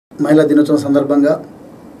మహిళా దినోత్సవం సందర్భంగా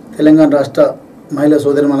తెలంగాణ రాష్ట్ర మహిళా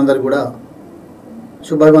సోదరిమణులందరికీ కూడా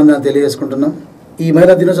శుభాభివందనాలు తెలియజేసుకుంటున్నాం. ఈ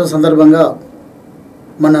మహిళా దినోత్సవం సందర్భంగా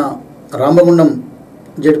మన రామగుండం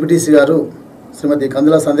జెడ్పీటీసీ గారు శ్రీమతి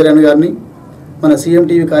కందుల సంధ్యారాణి గారిని మన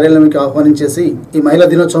CMTV కార్యాలయానికి ఆహ్వానించేసి ఈ మహిళా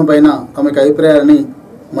దినోత్సవం పైన తమ అభిప్రాయాలని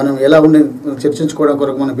మనం ఎలా ఉండి చర్చించుకోవడం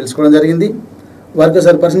కొరకు మనం పిలుచుకోవడం జరిగింది. వారికి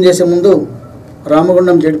ఒకసారి పరిచయం చేసే ముందు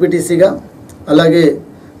రామగుండం జెడ్పీటీసీగా అలాగే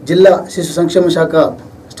జిల్లా శిశు సంక్షేమ శాఖ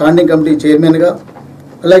స్టాండింగ్ కమిటీ చైర్మన్గా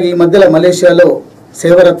అలాగే ఈ మధ్యలో మలేషియాలో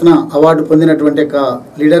సేవరత్న అవార్డు పొందినటువంటి ఒక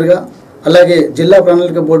లీడర్గా అలాగే జిల్లా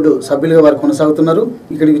ప్రణాళిక బోర్డు సభ్యులుగా వారు కొనసాగుతున్నారు.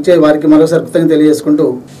 ఇక్కడికి వచ్చే వారికి మరోసారి కృతజ్ఞతలు తెలియజేసుకుంటూ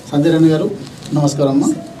సంధ్యారాణి గారు నమస్కారం అమ్మ.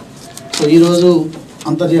 సో ఈరోజు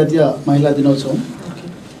అంతర్జాతీయ మహిళా దినోత్సవం.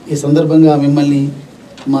 ఈ సందర్భంగా మిమ్మల్ని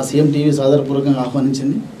మా CMTV సాదరపూర్వకంగా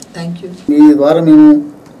ఆహ్వానించింది. Thank you. మీ ద్వారా మేము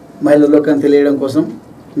మహిళల లోకాన్ని తెలియడం కోసం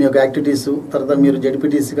మీ యొక్క యాక్టివిటీస్, తర్వాత మీరు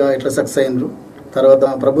జెడ్పీటీసీగా ఎట్లా సక్సెస్ అయినరు, తర్వాత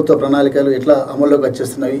ప్రభుత్వ ప్రణాళికలు ఎట్లా అమల్లోకి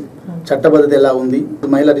వచ్చేస్తున్నవి, చట్టబద్ధత ఎలా ఉంది,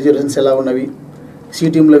 మహిళా రిజర్వేషన్స్ ఎలా ఉన్నవి,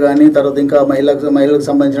 టీంలు కానీ తర్వాత ఇంకా మహిళలకు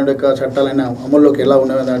సంబంధించిన చట్టాలైన అమల్లోకి ఎలా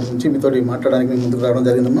ఉన్నవి దాని గురించి మీతో మాట్లాడడానికి మేము ముందుకు రావడం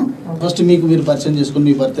జరిగిందమ్మా. ఫస్ట్ మీరు పరిచయం చేసుకుని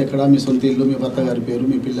మీ భర్త ఎక్కడ, మీ సొంత ఇల్లు, మీ భర్త గారి పేరు,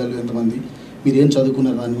 మీ పిల్లలు ఎంతమంది, మీరు ఏం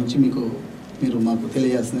చదువుకున్నారు దాని గురించి మీరు మాకు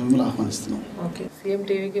తెలియాల్సిన మిమ్మల్ని ఆహ్వానిస్తున్నాం. ఓకే,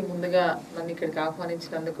 CMTVకి ముందుగా నన్ను ఇక్కడికి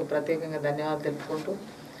ఆహ్వానించినందుకు ప్రత్యేకంగా ధన్యవాదాలు తెలుపుకుంటూ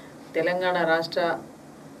తెలంగాణ రాష్ట్ర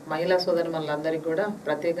మహిళా సోదరిమణులందరికీ కూడా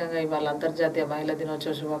ప్రత్యేకంగా ఇవాళ అంతర్జాతీయ మహిళా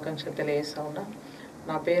దినోత్సవ శుభాకాంక్షలు తెలియజేస్తూ ఉన్నా.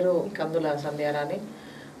 నా పేరు కందుల సంధ్యారాణి.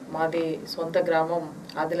 మాది సొంత గ్రామం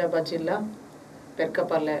ఆదిలాబాద్ జిల్లా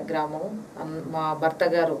పెర్కపల్లె గ్రామం. మా భర్త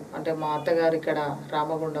గారు అంటే మా అత్తగారు ఇక్కడ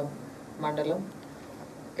రామగుండం మండలం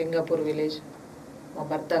లింగపూర్ విలేజ్. మా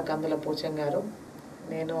భర్త కందుల పోచం గారు.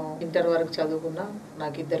 నేను ఇంటర్ వరకు చదువుకున్నా.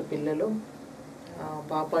 నాకు 2 పిల్లలు.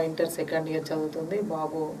 పాప ఇంటర్ సెకండ్ ఇయర్ చదువుతుంది,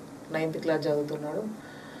 బాబు 9th క్లాస్ చదువుతున్నాడు.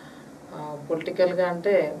 పొలిటికల్గా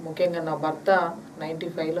అంటే ముఖ్యంగా నా భర్త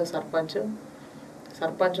 95లో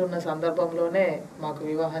సర్పంచ్ ఉన్న సందర్భంలోనే మాకు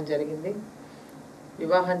వివాహం జరిగింది.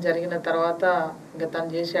 వివాహం జరిగిన తర్వాత ఇంకా తను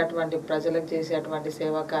చేసేటువంటి ప్రజలకు చేసేటువంటి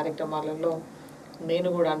సేవా కార్యక్రమాలలో నేను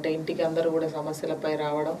కూడా అంటే ఇంటికి అందరూ కూడా సమస్యలపై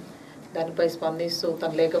రావడం, దానిపై స్పందిస్తూ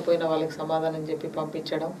తను లేకపోయినా వాళ్ళకి సమాధానం చెప్పి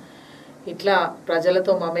పంపించడం, ఇట్లా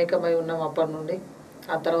ప్రజలతో మమేకమై ఉన్నాం అప్పటి నుండి.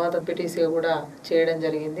 ఆ తర్వాత పిటిసి కూడా చేయడం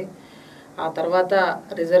జరిగింది. ఆ తర్వాత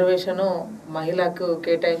రిజర్వేషను మహిళకు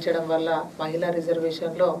కేటాయించడం వల్ల మహిళా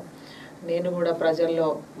రిజర్వేషన్లో నేను కూడా ప్రజల్లో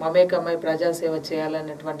మమేకమై ప్రజాసేవ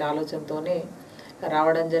చేయాలనేటువంటి ఆలోచనతో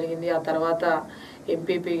రావడం జరిగింది. ఆ తర్వాత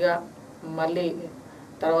ఎంపీపీగా మళ్ళీ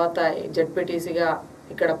తర్వాత జెడ్పీటీసీగా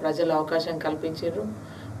ఇక్కడ ప్రజలు అవకాశం కల్పించారు.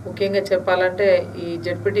 ముఖ్యంగా చెప్పాలంటే ఈ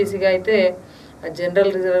జెడ్పీటీసీగా అయితే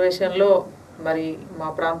జనరల్ రిజర్వేషన్లో మరి మా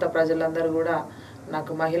ప్రాంత ప్రజలందరూ కూడా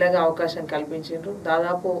నాకు మహిళగా అవకాశం కల్పించారు.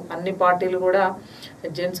 దాదాపు అన్ని పార్టీలు కూడా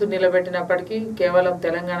జెంట్స్ నిలబెట్టినప్పటికీ కేవలం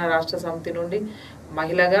తెలంగాణ రాష్ట్ర సమితి నుండి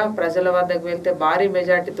మహిళగా ప్రజల వద్దకు వెళ్తే భారీ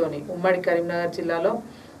మెజార్టీతోని ఉమ్మడి కరీంనగర్ జిల్లాలో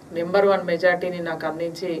నెంబర్ 1 మెజార్టీని నాకు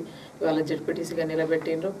అందించి ఇవాళ జెడ్పీటీసీగా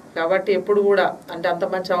నిలబెట్టిండ్రు. కాబట్టి ఎప్పుడు కూడా అంటే అంత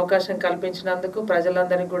మంచి అవకాశం కల్పించినందుకు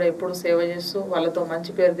ప్రజలందరికీ కూడా ఎప్పుడు సేవ చేస్తూ వాళ్ళతో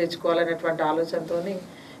మంచి పేరు తెచ్చుకోవాలనేటువంటి ఆలోచనతో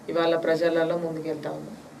ఇవాళ ప్రజలలో ముందుకెళ్తా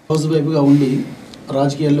ఉన్నాం. హౌస్ వైఫ్గా ఉండి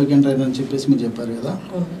రాజకీయాల్లోకి ఎంటర్ అయిందని చెప్పేసి మీరు చెప్పారు కదా.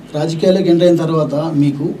 రాజకీయాల్లోకి ఎంటర్ అయిన తర్వాత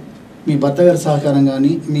మీకు మీ భర్త గారి సహకారం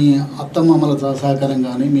కానీ, మీ అత్తమామల సహకారం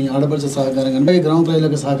కానీ, మీ ఆడపడుచు సహకారం కానీ, గ్రామ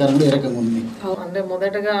ప్రజల సహకారం కూడా ఏ రకంగా ఉంది? అంటే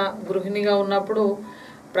మొదటగా గృహిణిగా ఉన్నప్పుడు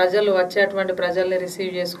ప్రజలు వచ్చేటువంటి ప్రజల్ని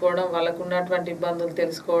రిసీవ్ చేసుకోవడం, వాళ్ళకు ఉన్నటువంటి ఇబ్బందులు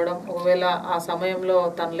తెలుసుకోవడం, ఒకవేళ ఆ సమయంలో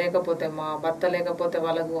తను లేకపోతే మా భర్త లేకపోతే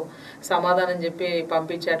వాళ్ళకు సమాధానం చెప్పి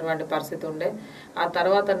పంపించేటువంటి పరిస్థితి ఉండే. ఆ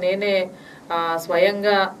తర్వాత నేనే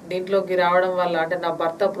స్వయంగా దీంట్లోకి రావడం వల్ల అంటే నా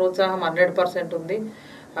భర్త ప్రోత్సాహం 100% ఉంది.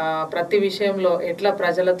 ప్రతి విషయంలో ఎట్లా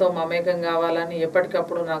ప్రజలతో మమేకం కావాలని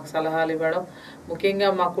ఎప్పటికప్పుడు నాకు సలహాలు ఇవ్వడం. ముఖ్యంగా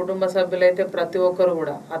మా కుటుంబ సభ్యులైతే ప్రతి ఒక్కరు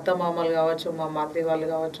కూడా అత్తమామలు కావచ్చు, మా మరిది వాళ్ళు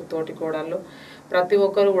కావచ్చు, తోటి కోడళ్ళు ప్రతి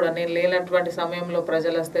ఒక్కరు కూడా నేను లేనటువంటి సమయంలో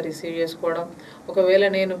ప్రజలు వస్తే రిసీవ్ చేసుకోవడం, ఒకవేళ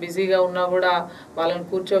నేను బిజీగా ఉన్నా కూడా వాళ్ళని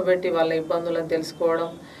కూర్చోబెట్టి వాళ్ళ ఇబ్బందులను తెలుసుకోవడం,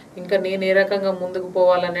 ఇంకా నేను ఏ రకంగా ముందుకు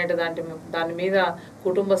పోవాలనే దాని మీద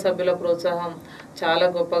కుటుంబ సభ్యుల ప్రోత్సాహం చాలా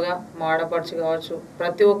గొప్పగా. మా ఆడపడుచు కావచ్చు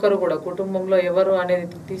ప్రతి ఒక్కరు కూడా కుటుంబంలో ఎవరు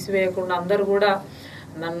అనేది తీసివేయకుండా అందరూ కూడా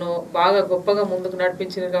నన్ను బాగా గొప్పగా ముందుకు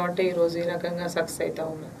నడిపించింది. కాబట్టి ఈరోజు ఈ రకంగా సక్సెస్ అవుతా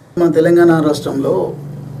ఉన్నాను. మన తెలంగాణ రాష్ట్రంలో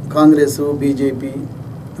కాంగ్రెస్, బీజేపీ,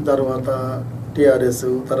 తర్వాత టీఆర్ఎస్,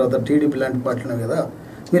 తర్వాత టీడీపీ లాంటి పార్టీలు ఉన్నాయి కదా.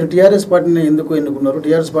 మీరు టీఆర్ఎస్ పార్టీని ఎందుకు ఎన్నుకున్నారు?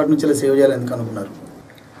 టీఆర్ఎస్ పార్టీ నుంచి సేవ చేయాలని ఎందుకు అనుకున్నారు?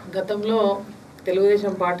 గతంలో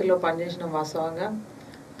తెలుగుదేశం పార్టీలో పనిచేసిన వాస్తవంగా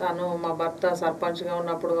తాను మా భర్త సర్పంచ్గా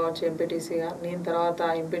ఉన్నప్పుడు కావచ్చు, ఎంపీటీసీగా, నేను తర్వాత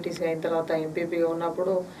ఎంపీటీసీ అయిన తర్వాత ఎంపీపీగా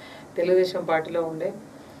ఉన్నప్పుడు తెలుగుదేశం పార్టీలో ఉండే.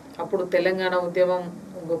 అప్పుడు తెలంగాణ ఉద్యమం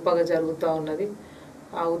గొప్పగా జరుగుతూ ఉన్నది.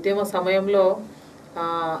 ఆ ఉద్యమ సమయంలో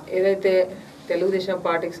ఏదైతే తెలుగుదేశం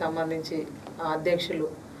పార్టీకి సంబంధించి అధ్యక్షులు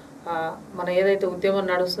మన ఏదైతే ఉద్యమం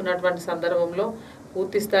నడుస్తున్నటువంటి సందర్భంలో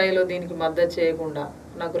పూర్తి స్థాయిలో దీనికి మద్దతు చేయకుండా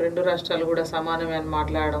నాకు 2 రాష్ట్రాలు కూడా సమానమే అని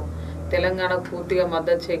మాట్లాడడం, తెలంగాణకు పూర్తిగా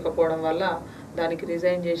మద్దతు చేయకపోవడం వల్ల దానికి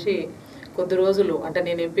రిజైన్ చేసి కొద్ది రోజులు అంటే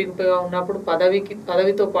నేను ఎంపీగా ఉన్నప్పుడు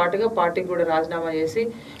పదవితో పాటుగా పార్టీకి కూడా రాజీనామా చేసి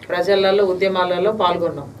ప్రజలలో ఉద్యమాలలో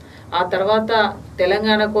పాల్గొన్నాం. ఆ తర్వాత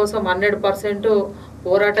తెలంగాణ కోసం 100%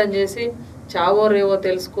 పోరాటం చేసి చావో రేవో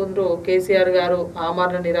తెలుసుకుంటూ కేసీఆర్ గారు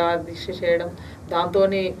ఆమరణ నిరాదీక్ష చేయడం, దాంతో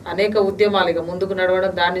అనేక ఉద్యమాలు ఇక ముందుకు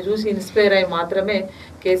నడవడం, దాన్ని చూసి ఇన్స్పైర్ అయ్యి మాత్రమే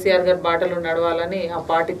కేసీఆర్ గారి బాటలో నడవాలని ఆ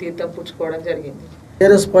పార్టీ తీర్థం పుచ్చుకోవడం జరిగింది.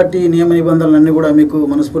 టీఆర్ఎస్ పార్టీ నియమ నిబంధనలన్నీ కూడా మీకు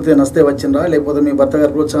మనస్ఫూర్తిగా నస్తే వచ్చిందా, లేకపోతే మీ భర్త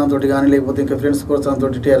గారి ప్రోత్సాహంతో కానీ లేకపోతే ఇంకా ఫ్రెండ్స్ ప్రోత్సాహంతో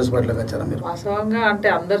టీఆర్ఎస్ పార్టీలోకి వచ్చారా మీరు? వాస్తవంగా అంటే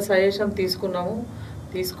అందరు సజెషన్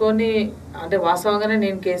తీసుకొని అంటే వాస్తవంగానే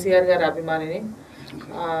నేను కేసీఆర్ గారి అభిమానిని.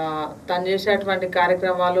 తను చేసేటువంటి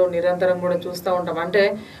కార్యక్రమాలు నిరంతరం కూడా చూస్తూ ఉంటాం. అంటే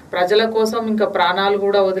ప్రజల కోసం ఇంకా ప్రాణాలు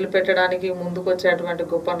కూడా వదిలిపెట్టడానికి ముందుకు వచ్చేటువంటి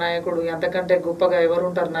గొప్ప నాయకుడు, ఎంతకంటే గొప్పగా ఎవరు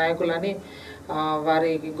ఉంటారు నాయకులని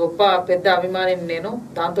వారికి గొప్ప పెద్ద అభిమానిని నేను.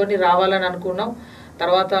 దాంతో రావాలని అనుకున్నాం.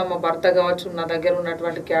 తర్వాత మా భర్త కావచ్చు, నా దగ్గర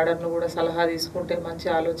ఉన్నటువంటి క్యాడర్ను కూడా సలహా తీసుకుంటే మంచి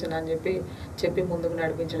ఆలోచన అని చెప్పి ముందుకు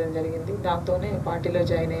నడిపించడం జరిగింది. దాంతోనే పార్టీలో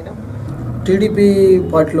జాయిన్ అయినాం. టీడీపీ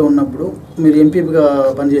పార్టీలో ఉన్నప్పుడు మీరు ఎంపీగా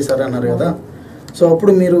పనిచేశారన్నారు కదా, సో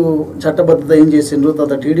అప్పుడు మీరు చట్టబద్ధత ఏం చేసిండ్రు?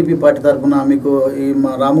 తర్వాత టీడీపీ పార్టీ తరఫున మీకు ఈ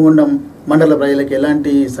మా రామగుండం మండల ప్రజలకు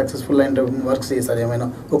ఎలాంటి సక్సెస్ఫుల్ అయిన వర్క్స్ చేశారు? ఏమైనా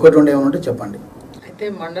 1-2 ఏమైనా ఉంటే చెప్పండి. అయితే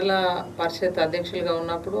మండల పరిషత్ అధ్యక్షులుగా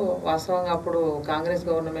ఉన్నప్పుడు వాస్తవంగా అప్పుడు కాంగ్రెస్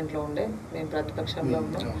గవర్నమెంట్లో ఉండే, మేము ప్రతిపక్షంలో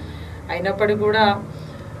ఉన్నాం. అయినప్పటికీ కూడా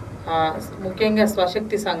ముఖ్యంగా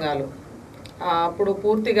స్వశక్తి సంఘాలు అప్పుడు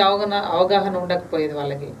పూర్తిగా అవగాహన ఉండకపోయేది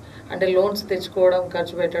వాళ్ళకి. అంటే లోన్స్ తెచ్చుకోవడం,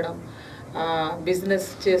 ఖర్చు పెట్టడం, బిజినెస్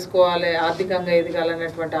చేసుకోవాలి, ఆర్థికంగా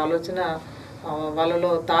ఎదగాలనేటువంటి ఆలోచన వాళ్ళలో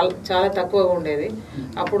చాలా తక్కువగా ఉండేది.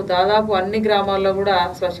 అప్పుడు దాదాపు అన్ని గ్రామాల్లో కూడా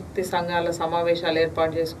స్వశక్తి సంఘాల సమావేశాలు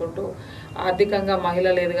ఏర్పాటు చేసుకుంటూ ఆర్థికంగా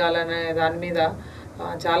మహిళలు ఎదగాలనే దాని మీద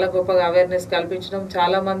చాలా గొప్పగా అవేర్నెస్ కల్పించడం,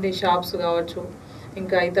 చాలామంది షాప్స్ కావచ్చు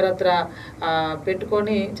ఇంకా ఇతరత్ర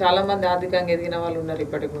పెట్టుకొని చాలామంది ఆర్థికంగా ఎదిగిన వాళ్ళు ఉన్నారు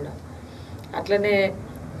ఇప్పటికి కూడా. అట్లనే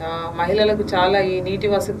మహిళలకు చాలా ఈ నీటి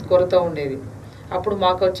వసతి కొరత ఉండేది. అప్పుడు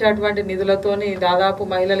మాకు వచ్చేటువంటి నిధులతోని దాదాపు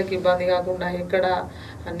మహిళలకు ఇబ్బంది కాకుండా ఎక్కడ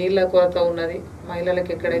నీళ్ళ కొరత ఉన్నది,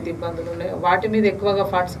 మహిళలకు ఎక్కడైతే ఇబ్బందులు ఉన్నాయో వాటి మీద ఎక్కువగా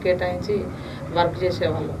ఫండ్స్ కేటాయించి వర్క్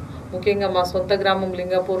చేసేవాళ్ళం. ముఖ్యంగా మా సొంత గ్రామం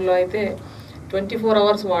లింగాపూర్లో అయితే 24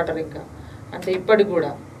 hours వాటర్ ఇంకా. అంటే ఇప్పటికి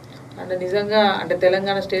కూడా అంటే నిజంగా అంటే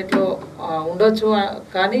తెలంగాణ స్టేట్లో ఉండొచ్చు,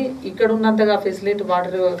 కానీ ఇక్కడ ఉన్నంతగా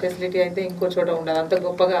వాటర్ ఫెసిలిటీ అయితే ఇంకో చోట ఉండదు. అంత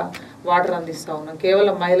గొప్పగా వాటర్ అందిస్తూ ఉన్నాం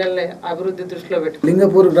కేవలం మహిళల అభివృద్ధి దృష్టిలో పెట్టి.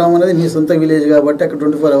 లింగపూర్ గ్రామం అనేది మీ సొంత విలేజ్ కాబట్టి అక్కడ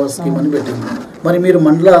 24 hours స్కీమ్ అని పెట్టింది. మరి మీరు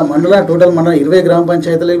మండల టోటల్ 20 గ్రామ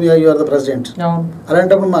పంచాయతీలు యూఆర్ ద ప్రెసిడెంట్.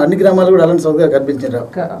 అలాంటప్పుడు అన్ని గ్రామాలు కూడా అలాంటి సౌకర్యాలు కల్పించారు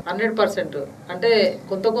 100%. అంటే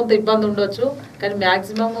కొంత ఇబ్బంది ఉండొచ్చు, కానీ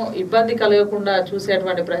మ్యాక్సిమం ఇబ్బంది కలగకుండా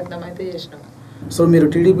చూసేటువంటి ప్రయత్నం అయితే చేసినాం. సో మీరు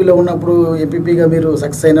టీడీపీలో ఉన్నప్పుడు ఎంపీపీగా మీరు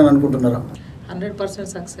సక్సెస్ అయినా అనుకుంటున్నారా? 100%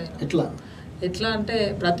 సక్సెస్ అయినా. ఎట్లా అంటే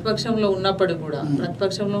ప్రతిపక్షంలో ఉన్నప్పటికి కూడా,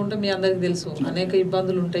 ప్రతిపక్షంలో ఉంటే మీ అందరికీ తెలుసు అనేక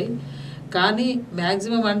ఇబ్బందులు ఉంటాయి, కానీ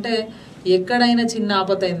మ్యాక్సిమం అంటే ఎక్కడైనా చిన్న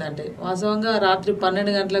ఆపత అయిందంటే వాస్తవంగా రాత్రి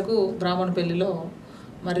 12 గంటలకు బ్రాహ్మణపల్లిలో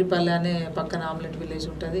మర్రిపల్లి అనే పక్కన ఆమ్లెట్ విలేజ్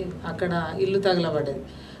ఉంటుంది, అక్కడ ఇల్లు తగలబడ్డది.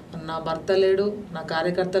 నా భర్త లేడు, నా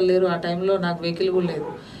కార్యకర్తలు లేరు, ఆ టైంలో నాకు వెహికల్ కూడా లేదు.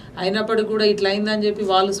 అయినప్పటికీ కూడా ఇట్లా అయిందని చెప్పి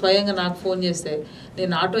వాళ్ళు స్వయంగా నాకు ఫోన్ చేస్తే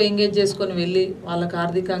నేను ఆటో ఎంగేజ్ చేసుకొని వెళ్ళి వాళ్ళకి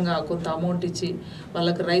ఆర్థికంగా కొంత అమౌంట్ ఇచ్చి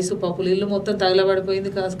వాళ్ళకి రైసు పప్పులు, ఇల్లు మొత్తం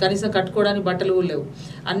తగలబడిపోయింది, కనీసం కట్టుకోవడానికి బట్టలు కూడా లేవు,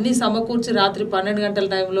 అన్నీ సమకూర్చి రాత్రి 12 గంటల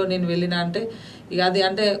టైంలో నేను వెళ్ళినా అంటే ఇక అది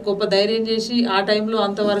అంటే గొప్ప ధైర్యం చేసి ఆ టైంలో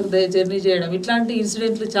అంతవరకు జర్నీ చేయడం. ఇట్లాంటి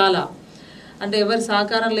ఇన్సిడెంట్లు చాలా, అంటే ఎవరి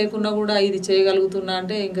సహకారం లేకున్నా కూడా ఇది చేయగలుగుతున్నా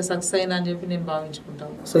అంటే ఇంకా సక్సెస్ అయినా అని చెప్పి నేను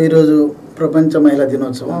భావించుకుంటాను. సో ఈరోజు ప్రపంచ మహిళా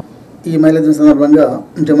దినోత్సవం. ఈ మహిళా దిన సందర్భంగా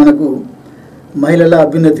అంటే మనకు మహిళల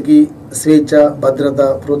అభ్యున్నతికి స్వేచ్ఛ, భద్రత,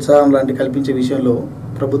 ప్రోత్సాహం లాంటి కల్పించే విషయంలో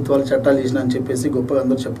ప్రభుత్వాలు చట్టాలు చేసినా చెప్పేసి గొప్పగా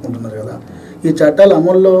అందరూ చెప్పుకుంటున్నారు కదా. ఈ చట్టాలు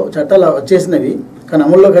వచ్చేసినవి, కానీ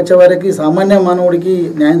అమల్లోకి వచ్చే వారికి సామాన్య మానవుడికి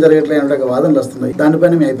న్యాయం జరగట్లేదు అనే వాదనలు వస్తున్నాయి.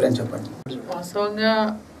 దానిపైన మీ అభిప్రాయం చెప్పండి. వాస్తవంగా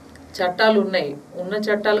చట్టాలు ఉన్నాయి, ఉన్న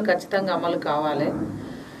చట్టాలు ఖచ్చితంగా అమలు కావాలి.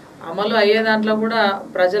 అమలు అయ్యే దాంట్లో కూడా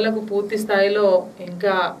ప్రజలకు పూర్తి స్థాయిలో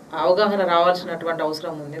ఇంకా అవగాహన రావాల్సినటువంటి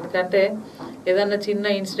అవసరం ఉంది. ఎందుకంటే ఏదన్నా చిన్న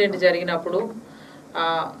ఇన్సిడెంట్ జరిగినప్పుడు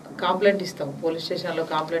కంప్లైంట్ ఇస్తాం, పోలీస్ స్టేషన్లో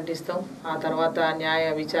కంప్లైంట్ ఇస్తాం, ఆ తర్వాత న్యాయ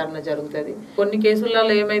విచారణ జరుగుతుంది. కొన్ని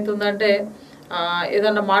కేసులలో ఏమవుతుందంటే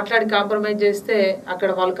ఏదన్నా మాట్లాడి కాంప్రమైజ్ చేస్తే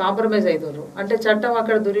అక్కడ వాళ్ళు కాంప్రమైజ్ అవుతున్నారు, అంటే చట్టం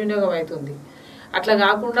అక్కడ దుర్వినియోగం అవుతుంది. అట్లా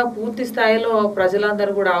కాకుండా పూర్తి స్థాయిలో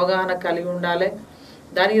ప్రజలందరూ కూడా అవగాహన కలిగి ఉండాలి.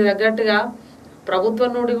 దానికి తగ్గట్టుగా ప్రభుత్వం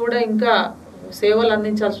నుండి కూడా ఇంకా సేవలు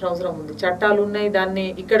అందించాల్సిన అవసరం ఉంది. చట్టాలు ఉన్నాయి, దాన్ని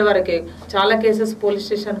ఇక్కడి వరకే. చాలా కేసెస్ పోలీస్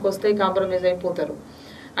స్టేషన్కి వస్తే కాంప్రమైజ్ అయిపోతారు.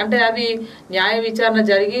 అంటే అవి న్యాయ విచారణ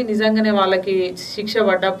జరిగి నిజంగానే వాళ్ళకి శిక్ష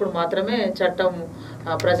పడ్డప్పుడు మాత్రమే చట్టం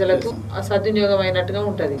ప్రజలకు సద్వినియోగం అయినట్టుగా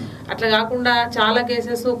ఉంటుంది. అట్లా కాకుండా చాలా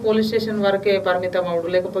కేసెస్ పోలీస్ స్టేషన్ వరకే పరిమితం అవడు,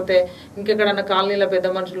 లేకపోతే ఇంకెక్కడన్నా కాలనీల పెద్ద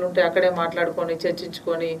మనుషులు ఉంటే అక్కడే మాట్లాడుకొని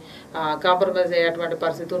చర్చించుకొని కాంప్రమైజ్ అయ్యేటువంటి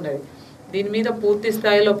పరిస్థితి ఉన్నది. దీని మీద పూర్తి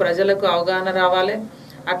స్థాయిలో ప్రజలకు అవగాహన రావాలి.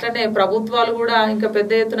 అట్లనే ప్రభుత్వాలు కూడా ఇంకా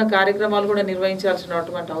పెద్ద ఎత్తున కార్యక్రమాలు కూడా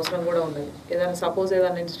నిర్వహించాల్సినటువంటి అవసరం కూడా ఉన్నది. ఏదైనా సపోజ్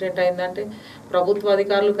ఏదైనా ఇన్సిడెంట్ అయిందంటే ప్రభుత్వ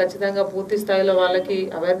అధికారులు ఖచ్చితంగా పూర్తి స్థాయిలో వాళ్ళకి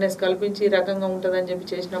అవేర్నెస్ కల్పించి ఈ రకంగా ఉంటుందని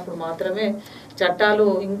చెప్పి చేసినప్పుడు మాత్రమే చట్టాలు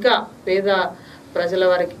ఇంకా పేద ప్రజల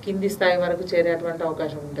వరకు కింది స్థాయి వరకు చేరేటువంటి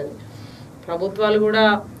అవకాశం ఉంటుంది. ప్రభుత్వాలు కూడా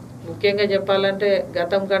ముఖ్యంగా చెప్పాలంటే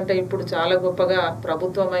గతం కంటే ఇప్పుడు చాలా గొప్పగా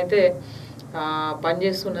ప్రభుత్వం అయితే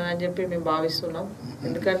పనిచేస్తున్నదని చెప్పి మేము భావిస్తున్నాం.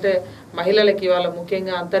 ఎందుకంటే మహిళలకి ఇవాళ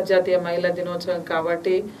ముఖ్యంగా అంతర్జాతీయ మహిళా దినోత్సవం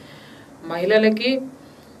కాబట్టి మహిళలకి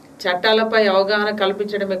చట్టాలపై అవగాహన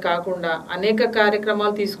కల్పించడమే కాకుండా అనేక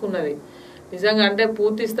కార్యక్రమాలు తీసుకున్నది. నిజంగా అంటే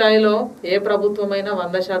పూర్తి స్థాయిలో ఏ ప్రభుత్వమైనా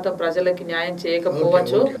 100% ప్రజలకి న్యాయం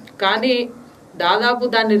చేయకపోవచ్చు, కానీ దాదాపు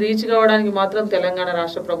దాన్ని రీచ్ కావడానికి మాత్రం తెలంగాణ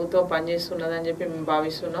రాష్ట్ర ప్రభుత్వం పనిచేస్తున్నదని చెప్పి మేము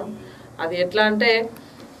భావిస్తున్నాం. అది ఎట్లా అంటే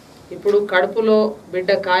ఇప్పుడు కడుపులో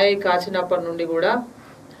బిడ్డ కాచినప్పటి నుండి కూడా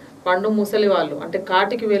పండు ముసలి వాళ్ళు అంటే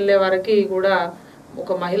కాటికి వెళ్ళే వరకు కూడా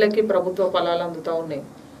ఒక మహిళకి ప్రభుత్వ ఫలాలు అందుతూ ఉన్నాయి.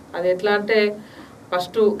 అది ఎట్లా అంటే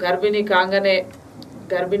ఫస్ట్ గర్భిణీ కాగానే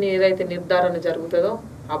గర్భిణీ ఏదైతే నిర్ధారణ జరుగుతుందో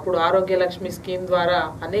అప్పుడు ఆరోగ్య లక్ష్మి స్కీమ్ ద్వారా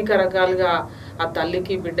అనేక రకాలుగా ఆ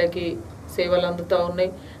తల్లికి బిడ్డకి సేవలు అందుతూ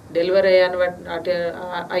ఉన్నాయి. డెలివరీ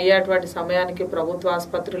అయ్యేటువంటి సమయానికి ప్రభుత్వ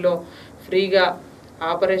ఆసుపత్రిలో ఫ్రీగా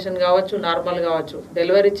ఆపరేషన్ కావచ్చు, నార్మల్ కావచ్చు,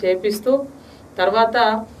 డెలివరీ చేపిస్తూ తర్వాత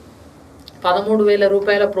 13,000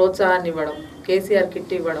 రూపాయల ప్రోత్సాహాన్ని ఇవ్వడం, కేసీఆర్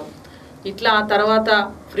కిట్ ఇవ్వడం, ఇట్లా తర్వాత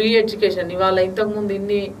ఫ్రీ ఎడ్యుకేషన్. ఇవాళ ఇంతకుముందు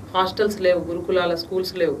ఇన్ని హాస్టల్స్ లేవు, గురుకులాల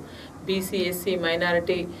స్కూల్స్ లేవు. బీసీ, ఎస్సీ,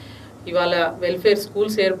 మైనారిటీ ఇవాళ వెల్ఫేర్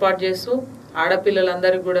స్కూల్స్ ఏర్పాటు చేస్తూ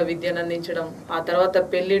ఆడపిల్లలందరికీ కూడా విద్యను అందించడం, ఆ తర్వాత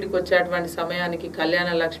పెళ్ళిడికి వచ్చేటువంటి సమయానికి కళ్యాణ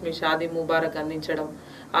లక్ష్మి, షాదీ ముబారక్ అందించడం,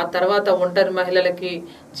 ఆ తర్వాత ఒంటరి మహిళలకి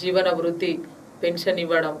జీవన వృత్తి పెన్షన్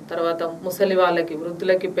ఇవ్వడం, తర్వాత ముసలి వాళ్ళకి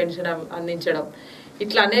వృద్ధులకి పెన్షన్ అందించడం,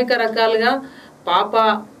 ఇట్లా అనేక రకాలుగా పాప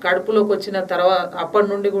కడుపులోకి వచ్చిన తర్వాత అప్పటి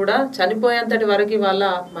నుండి కూడా చనిపోయేంతటి వరకు వాళ్ళ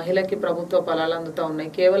మహిళకి ప్రభుత్వ ఫలాలు అందుతూ ఉన్నాయి.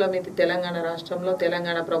 కేవలం ఇది తెలంగాణ రాష్ట్రంలో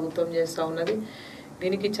తెలంగాణ ప్రభుత్వం చేస్తూ ఉన్నది.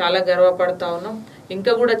 దీనికి చాలా గర్వపడతా ఉన్నాం.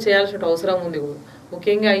 ఇంకా కూడా చేయాల్సిన అవసరం ఉంది.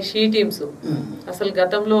 ముఖ్యంగా ఈ షీ టీమ్స్ అసలు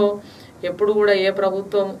గతంలో ఎప్పుడు కూడా ఏ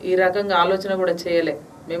ప్రభుత్వం ఈ రకంగా ఆలోచన కూడా చేయలే.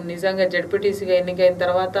 మేము నిజంగా జడ్పీటీసీగా ఎన్నికైన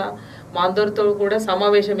తర్వాత మా అందరితో కూడా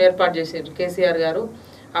సమావేశం ఏర్పాటు చేశారు కేసీఆర్ గారు.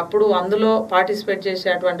 అప్పుడు అందులో పార్టిసిపేట్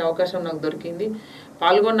చేసేటువంటి అవకాశం నాకు దొరికింది.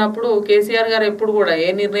 పాల్గొన్నప్పుడు కేసీఆర్ గారు ఎప్పుడు కూడా ఏ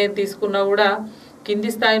నిర్ణయం తీసుకున్నా కూడా కింది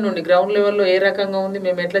స్థాయి నుండి గ్రౌండ్ లెవెల్లో ఏ రకంగా ఉంది,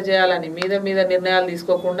 మేము ఎట్లా చేయాలని మీద నిర్ణయాలు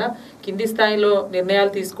తీసుకోకుండా కింది స్థాయిలో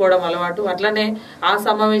నిర్ణయాలు తీసుకోవడం అలవాటు. అట్లనే ఆ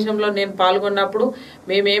సమావేశంలో నేను పాల్గొన్నప్పుడు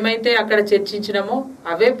మేమేమైతే అక్కడ చర్చించినామో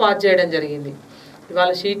అవే పాస్ చేయడం జరిగింది.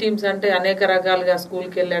 ఇవాళ షీ టీమ్స్ అంటే అనేక రకాలుగా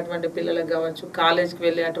స్కూల్కి వెళ్ళేటువంటి పిల్లలకు కావచ్చు, కాలేజ్కి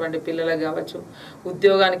వెళ్ళేటువంటి పిల్లలకు కావచ్చు,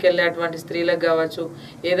 ఉద్యోగానికి వెళ్ళేటువంటి స్త్రీలకు కావచ్చు,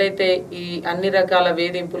 ఏదైతే ఈ అన్ని రకాల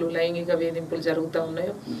వేధింపులు, లైంగిక వేధింపులు జరుగుతూ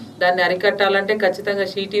ఉన్నాయో దాన్ని అరికట్టాలంటే ఖచ్చితంగా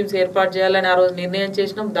షీ టీమ్స్ ఏర్పాటు చేయాలని ఆ రోజు నిర్ణయం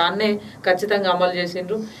చేసినాం. దాన్నే ఖచ్చితంగా అమలు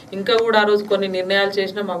చేసిండ్రు. ఇంకా కూడా ఆ రోజు కొన్ని నిర్ణయాలు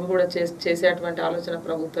చేసినాం, అవి కూడా చేసేటువంటి ఆలోచన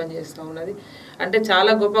ప్రభుత్వం చేస్తూ ఉన్నది. అంటే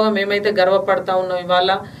చాలా గొప్పగా మేమైతే గర్వపడతా ఉన్నాం.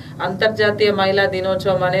 ఇవాళ అంతర్జాతీయ మహిళా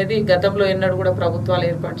దినోత్సవం అనేది గతంలో ఎన్నడూ కూడా ప్రభుత్వాలు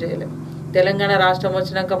ఏర్పాటు చేయలేము. తెలంగాణ రాష్ట్రం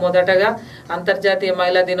వచ్చినాక మొదటగా అంతర్జాతీయ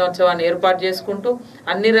మహిళా దినోత్సవాన్ని ఏర్పాటు చేసుకుంటూ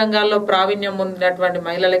అన్ని రంగాల్లో ప్రావీణ్యం పొందినటువంటి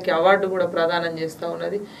మహిళలకి అవార్డు కూడా ప్రదానం చేస్తూ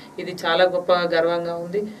ఉన్నది. ఇది చాలా గొప్పగా గర్వంగా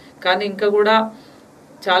ఉంది. కానీ ఇంకా కూడా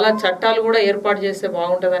చాలా చట్టాలు కూడా ఏర్పాటు చేస్తే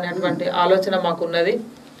బాగుంటుంది అనేటువంటి ఆలోచన మాకున్నది.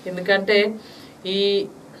 ఎందుకంటే ఈ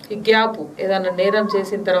గ్యాప్ ఏదైనా నేరం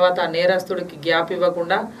చేసిన తర్వాత ఆ నేరస్తుడికి గ్యాప్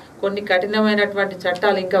ఇవ్వకుండా కొన్ని కఠినమైనటువంటి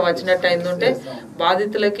చట్టాలు ఇంకా వచ్చినట్టు అయిందంటే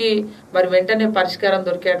బాధితులకి మరి వెంటనే పరిష్కారం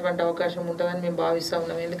దొరికేటువంటి అవకాశం ఉంటుందని మేము భావిస్తూ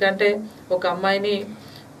ఉన్నాం. ఎందుకంటే ఒక అమ్మాయిని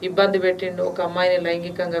ఇబ్బంది పెట్టిండు, ఒక అమ్మాయిని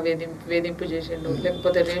లైంగికంగా వేధింపు చేసిండు,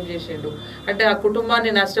 లేకపోతే రేప్ చేసిండు అంటే ఆ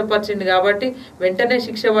కుటుంబాన్ని నష్టపరిచిండు. కాబట్టి వెంటనే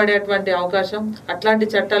శిక్ష పడేటువంటి అవకాశం అట్లాంటి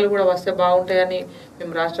చట్టాలు కూడా వస్తే బాగుంటాయని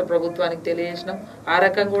మేము రాష్ట్ర ప్రభుత్వానికి తెలియజేసినాం. ఆ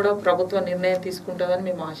రకం కూడా ప్రభుత్వం నిర్ణయం తీసుకుంటుందని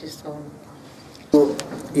మేము ఆశిస్తూ ఉన్నాం.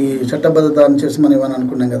 ఈ చట్టబద్ధత చేసి మనం ఏమని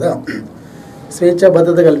అనుకున్నాం కదా, స్వేచ్ఛ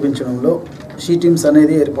భద్రత కల్పించడంలో షీ టీమ్స్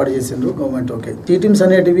అనేది ఏర్పాటు చేసిండ్రు గవర్నమెంట్. ఓకే, షీ టీమ్స్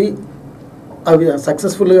అనేటివి అవి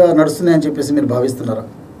సక్సెస్ఫుల్గా నడుస్తున్నాయని చెప్పేసి మీరు భావిస్తున్నారా?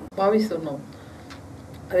 భావిస్తున్నాం.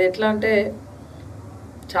 అది ఎట్లా అంటే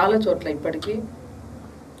చాలా చోట్ల ఇప్పటికీ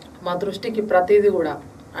మా దృష్టికి ప్రతిదీ కూడా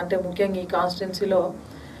అంటే ముఖ్యంగా ఈ కాన్స్టిట్యున్సీలో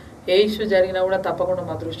ఏ ఇష్యూ జరిగినా కూడా తప్పకుండా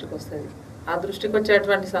మా దృష్టికి వస్తుంది. ఆ దృష్టికి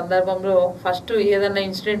వచ్చేటువంటి సందర్భంలో ఫస్ట్ ఏదన్నా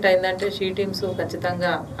ఇన్సిడెంట్ అయిందంటే షీ టీమ్స్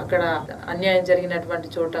ఖచ్చితంగా అక్కడ అన్యాయం జరిగినటువంటి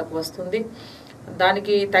చోటకు వస్తుంది.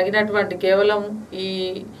 దానికి తగినటువంటి కేవలం ఈ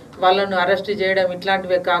వాళ్ళను అరెస్ట్ చేయడం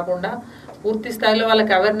ఇట్లాంటివే కాకుండా పూర్తి స్థాయిలో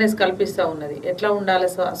వాళ్ళకి అవేర్నెస్ కల్పిస్తూ ఉన్నది. ఎట్లా ఉండాలి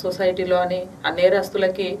సొసైటీలో అని ఆ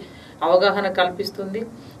నేరస్తులకి అవగాహన కల్పిస్తుంది.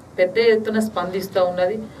 పెద్ద ఎత్తున స్పందిస్తూ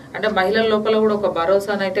ఉన్నది. అంటే మహిళల లోపల కూడా ఒక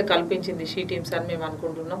భరోసానైతే కల్పించింది షీ టీమ్స్ అని మేము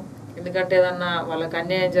అనుకుంటున్నాం. ఎందుకంటే ఏదన్నా వాళ్ళకి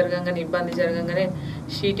అన్యాయం జరగంగానే ఇబ్బంది జరగంగానే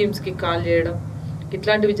షీ టీమ్స్కి కాల్ చేయడం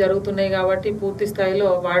ఇట్లాంటివి జరుగుతున్నాయి. కాబట్టి పూర్తి స్థాయిలో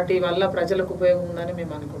వాటి వల్ల ప్రజలకు ఉపయోగం ఉందని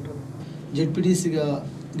మేము అనుకుంటున్నాం. జెడ్పీటీసీగా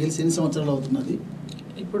గెలిచి ఎన్ని సంవత్సరాలు అవుతున్నది?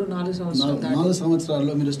 ఇప్పుడు 4 సంవత్సరాలు. 4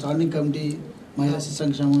 సంవత్సరాల్లో మీరు స్టాండింగ్ కమిటీ మహిళా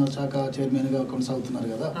సంక్షేమ శాఖ చైర్మన్గా కొనసాగుతున్నారు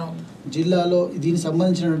కదా. జిల్లాలో దీనికి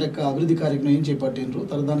సంబంధించినటువంటి అభివృద్ధి కార్యక్రమం ఏం చేపట్టినారు?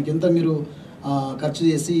 తర్వాత దానికి ఎంత మీరు ఖర్చు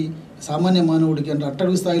చేసి సామాన్య మానవుడికి అంటే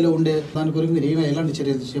అట్టడుగు స్థాయిలో ఉండే దాని కొరకు మీరు ఎలాంటి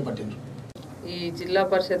చర్యలు చేపట్టినారు? ఈ జిల్లా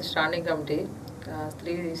పరిషత్ స్టాండింగ్ కమిటీ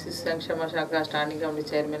స్త్రీ శిశు సంక్షేమ శాఖ స్టాండింగ్ కమిటీ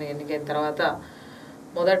చైర్మన్ ఎన్నికైన తర్వాత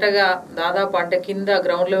మొదటగా దాదాపు అంటే కింద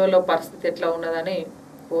గ్రౌండ్ లెవెల్లో పరిస్థితి ఎట్లా ఉన్నదని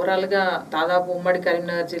ఓవరాల్గా దాదాపు ఉమ్మడి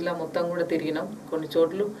కరీంనగర్ జిల్లా మొత్తం కూడా తిరిగినాం. కొన్ని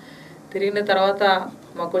చోట్ల తిరిగిన తర్వాత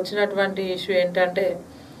మాకు వచ్చినటువంటి ఇష్యూ ఏంటంటే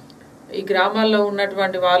ఈ గ్రామాల్లో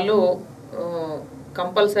ఉన్నటువంటి వాళ్ళు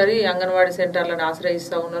కంపల్సరీ అంగన్వాడీ సెంటర్లను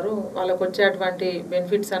ఆశ్రయిస్తూ ఉన్నారు. వాళ్ళకు వచ్చేటువంటి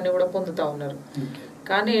బెనిఫిట్స్ అన్నీ కూడా పొందుతూ ఉన్నారు.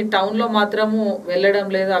 కానీ టౌన్లో మాత్రము వెళ్ళడం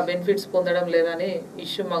లేదు, ఆ బెనిఫిట్స్ పొందడం లేదని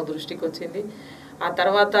ఇష్యూ మాకు దృష్టికి వచ్చింది. ఆ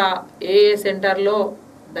తర్వాత ఏ సెంటర్లో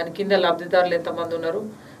దాని కింద లబ్ధిదారులు ఎంతమంది ఉన్నారు,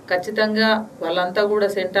 ఖచ్చితంగా వాళ్ళంతా కూడా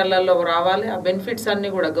సెంటర్లలో రావాలి. ఆ బెనిఫిట్స్ అన్నీ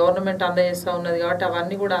కూడా గవర్నమెంట్ అందజేస్తూ ఉన్నది కాబట్టి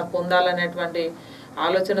అవన్నీ కూడా పొందాలనేటువంటి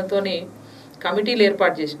ఆలోచనతోని కమిటీలు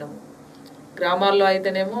ఏర్పాటు చేసినాము. గ్రామాల్లో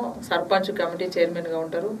అయితేనేమో సర్పంచ్ కమిటీ చైర్మన్గా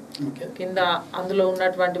ఉంటారు. కింద అందులో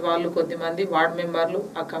ఉన్నటువంటి వాళ్ళు కొద్దిమంది వార్డు మెంబర్లు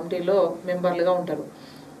ఆ కమిటీలో మెంబర్లుగా ఉంటారు.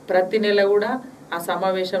 ప్రతి నెల కూడా ఆ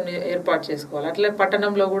సమావేశం ఏర్పాటు చేసుకోవాలి. అట్లే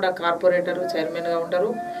పట్టణంలో కూడా కార్పొరేటరు చైర్మన్గా ఉంటారు.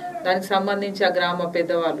 దానికి సంబంధించి ఆ గ్రామ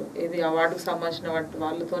పెద్దవాళ్ళు ఆ వార్డుకు సంబంధించిన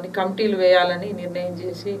వాళ్ళతో కమిటీలు వేయాలని నిర్ణయం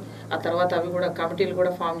చేసి ఆ తర్వాత అవి కూడా కమిటీలు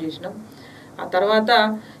కూడా ఫామ్ చేసినాం. ఆ తర్వాత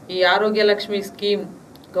ఈ ఆరోగ్య లక్ష్మి స్కీమ్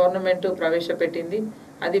గవర్నమెంట్ ప్రవేశపెట్టింది.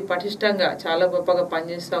 అది పటిష్టంగా చాలా గొప్పగా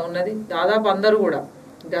పనిచేస్తూ ఉన్నది. దాదాపు అందరూ కూడా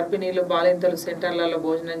గర్భిణీలు బాలింతలు సెంటర్లలో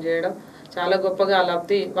భోజనం చేయడం చాలా గొప్పగా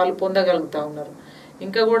లబ్ధి వాళ్ళు పొందగలుగుతూ ఉన్నారు.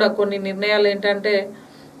 ఇంకా కూడా కొన్ని నిర్ణయాలు ఏంటంటే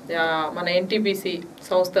మన ఎన్టీపీసీ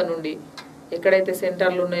సంస్థ నుండి ఎక్కడైతే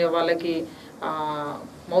సెంటర్లు ఉన్నాయో వాళ్ళకి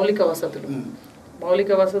మౌలిక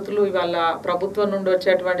వసతులు ఇవాళ ప్రభుత్వం నుండి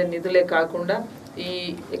వచ్చేటువంటి నిధులే కాకుండా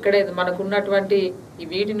ఎక్కడైతే మనకున్నటువంటి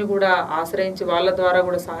వీటిని కూడా ఆశ్రయించి వాళ్ళ ద్వారా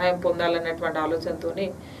కూడా సహాయం పొందాలనేటువంటి ఆలోచనతో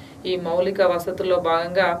ఈ మౌలిక వసతుల్లో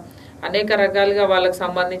భాగంగా అనేక రకాలుగా వాళ్ళకి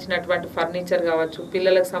సంబంధించినటువంటి ఫర్నిచర్ కావచ్చు,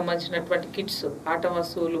 పిల్లలకు సంబంధించినటువంటి కిట్స్, ఆట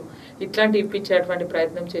వస్తువులు ఇట్లాంటివి ఇప్పించేటువంటి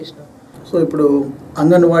ప్రయత్నం చేసినాం. సో ఇప్పుడు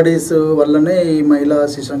అంగన్వాడీస్ వల్లనే ఈ మహిళా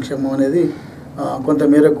శిశు సంక్షేమం అనేది కొంత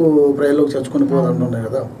మేరకు ప్రజల్లోకి చచ్చుకొని పోతుంటున్నాయి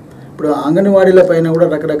కదా. ఇప్పుడు అంగన్వాడీల పైన కూడా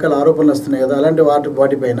రకరకాల ఆరోపణలు వస్తున్నాయి కదా, అలాంటి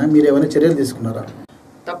వాటిపైన మీరు ఏమైనా చర్యలు తీసుకున్నారా?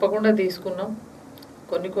 తప్పకుండా తీసుకున్నాం.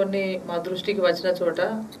 కొన్ని మా దృష్టికి వచ్చిన చోట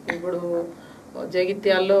ఇప్పుడు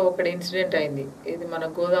జగిత్యాల్లో ఒక ఇన్సిడెంట్ అయింది. ఇది మన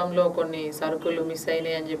గోదాంలో కొన్ని సరుకులు మిస్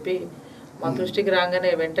అయినాయి అని చెప్పి మా దృష్టికి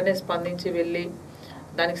రాగానే వెంటనే స్పందించి వెళ్ళి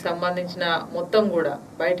దానికి సంబంధించిన మొత్తం కూడా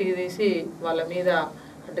బయటికి తీసి వాళ్ళ మీద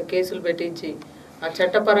అంటే కేసులు పెట్టించి ఆ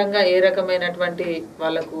చట్టపరంగా ఏ రకమైనటువంటి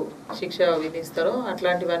వాళ్ళకు శిక్ష విధిస్తారో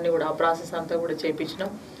అట్లాంటివన్నీ కూడా ఆ ప్రాసెస్ అంతా కూడా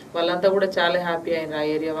చేయించినాం. వాళ్ళంతా కూడా చాలా హ్యాపీ అయినారు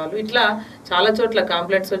ఆ ఏరియా వాళ్ళు. ఇట్లా చాలా చోట్ల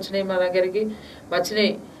కంప్లైంట్స్ వచ్చినాయి, మా దగ్గరికి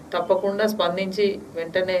వచ్చినాయి. తప్పకుండా స్పందించి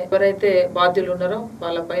వెంటనే ఎవరైతే బాధ్యులు ఉన్నారో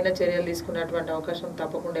వాళ్ళపైన చర్యలు తీసుకునేటువంటి అవకాశం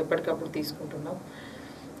తప్పకుండా ఎప్పటికప్పుడు తీసుకుంటున్నాం.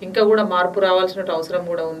 ఇంకా కూడా మార్పు రావాల్సిన అవసరం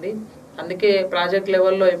కూడా ఉంది. అందుకే ప్రాజెక్ట్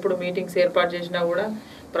లెవెల్లో ఎప్పుడు మీటింగ్స్ ఏర్పాటు చేసినా కూడా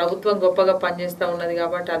ప్రభుత్వం గొప్పగా పనిచేస్తూ ఉన్నది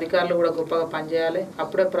కాబట్టి అధికారులు కూడా గొప్పగా పనిచేయాలి.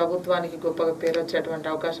 అప్పుడే ప్రభుత్వానికి గొప్పగా పేరు వచ్చేటువంటి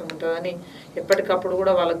అవకాశం ఉంటుందని ఎప్పటికప్పుడు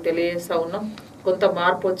కూడా వాళ్ళకి తెలియజేస్తూ ఉన్నాం. కొంత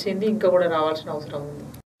మార్పు వచ్చింది, ఇంకా కూడా రావాల్సిన అవసరం ఉంది.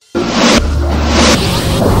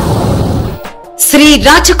 Shri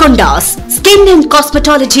Rachakondas skin and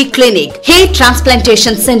cosmetology clinic, hair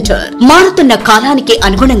transplantation centre. మారుతున్న కాలానికి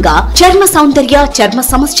అనుగుణంగా చర్మ సౌందర్య, చర్మ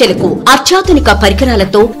సమస్యలకు అత్యాధునిక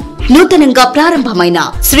పరికరాలతో నూతనంగా ప్రారంభమైన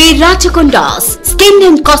Shri Rachakondas skin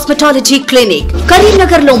and cosmetology clinic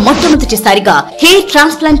Karimnagar లో మొట్టమొదటిసారిగా hair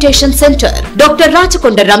transplantation centre. Doctor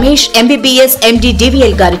Rachakonda Ramesh MBBS MD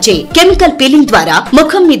DVL గారిచే కెమికల్ పీలింగ్ ద్వారా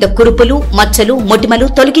ముఖం మీద కురుపులు, మచ్చలు, మొటిమలు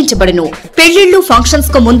తొలగించబడును. పెళ్లిళ్లు,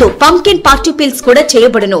 ఫంక్షన్స్ కు ముందు పంకిన్ పార్టీ పీల్స్ కూడా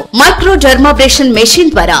చేయబడును. మైక్రో డర్మాబ్రేషన్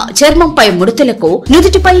మెషిన్ ద్వారా చర్మంపై ముడతలకు,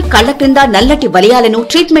 నుదుటిపై, కళ్ల క్రింద నల్లటి వలయాలను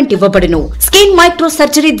ట్రీట్మెంట్ ఇవ్వబడును. స్కిన్ మైక్రో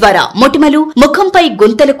సర్జరీ ద్వారా మొటిమలు, ముఖంపై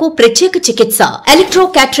గుంతలకు ప్రత్యేక చికిత్స. ఎలక్ట్రో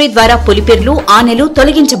క్యాటరీ ద్వారా పులిపిర్లు, ఆనెలు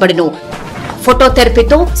తొలగించబడును.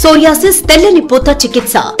 ఫోటోథెరపీతో సోరియాసిస్, తెల్లని పూత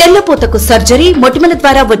చికిత్స, తెల్లపూతకు సర్జరీ, మొటిమల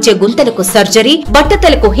ద్వారా వచ్చే గుంతలకు సర్జరీ,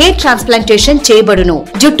 బట్టతలకు హెయిర్ ట్రాన్స్ప్లాంటేషన్ చేయబడును.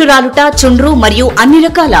 జుట్టు రాలుట, చుండ్రు మరియు అన్ని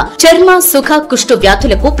రకాల చర్మ, సుఖ, కుష్టు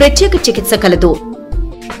వ్యాధులకు ప్రత్యేక చికిత్స కలదు.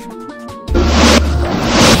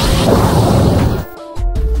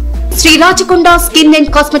 Shri Rachakonda skin and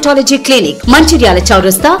cosmetology clinic, Mancherial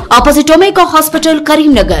చౌరస్తా, ఆపోజిట్ ఒమేగా హాస్పిటల్,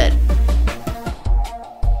 కరీంనగర్.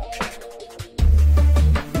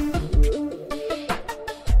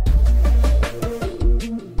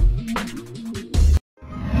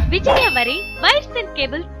 విజయ వరి వైర్స్ అండ్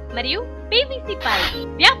కేబుల్స్ మరియు పీవీసీ పైప్,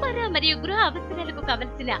 వ్యాపార మరియు గృహ అవసరాలకు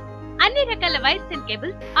కావలసిన అన్ని రకాల వైర్స్ అండ్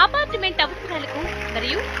కేబుల్స్, అపార్ట్మెంట్ అవసరాలకు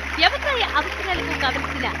మరియు వ్యవసాయ అవసరాలకు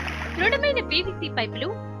కావలసిన దృఢమైన పీవీసీ పైపులు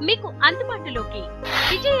మీకు అందుబాటులోకి.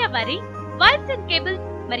 విజయ వరి వైర్స్ అండ్ కేబుల్స్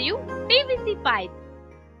మరియు పీవీసీ పైప్.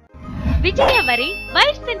 విజయ వరి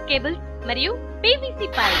వైర్స్ అండ్ కేబుల్స్ మరియు పీవీసీ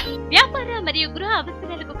పైప్, వ్యాపార మరియు గృహ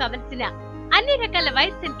అవసరాలకు కావలసిన అన్ని రకాల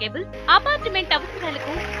వైర్స్ అండ్ కేబుల్స్, అపార్ట్మెంట్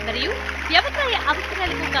అవసరాలకు మరియు వ్యవసాయ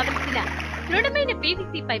అవసరాలకు కావలసిన దృఢమైన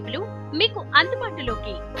పీవీసీ పైపులు మీకు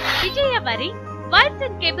అందుబాటులోకి. విజయ వరి వైర్స్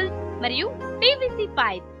అండ్ కేబుల్స్ మరియు పీవీసీ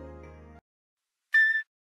పైప్.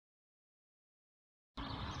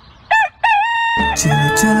 చలో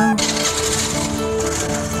చలో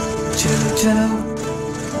చలో చలో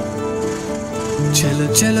చలో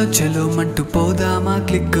చలో చలో మంటూ పోదామా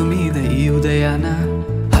క్లిక్ మీద ఈ ఉదయాన.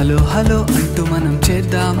 హలో హలో అంటూ మనం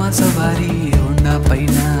చేద్దామా సవారీ హోండా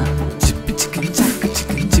పైన. చిప్పి చికిన్ చక్క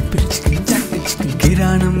చికిన్ చిప్పిరి చికిన్ చక్క చికిన్.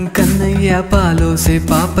 కిరాణం కన్నయ్య పాలోసే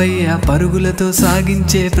పాపయ్య, పరుగులతో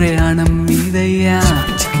సాగించే ప్రయాణం మీదయ్యా.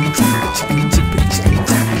 చికిన్ చక్క చికిన్ చిప్పిరి చికిన్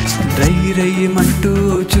చక్క చికిన్. రై రయ్యమంటూ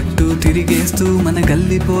చుట్టూ తిరిగేస్తూ మన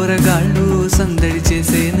గల్లి పోరగాళ్ళు సందడి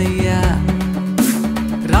చేసేనయ్యా.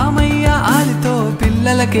 రామయ్య ఆలితో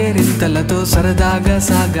పిల్లలకే రింతలతో సరదాగా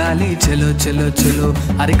సాగాలి. చలో చలో చలో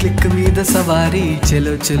అరి క్లిక్ మీద సవారీ.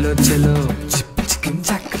 చలో చలో చలో చిప్పి చికిన్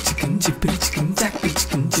చక్క చికిన్ చిప్పిరి చికిన్ చక్క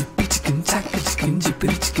చికిన్ చిప్పి చికిన్ చక్క చికిన్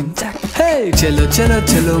చిప్పిరి చికిన్ చక్క. హే చలో చలో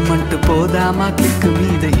చలో మంటూ పోదామా క్లిక్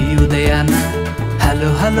మీద ఈ ఉదయాన.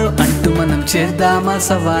 హలో హలో అంటూ మనం చేద్దామా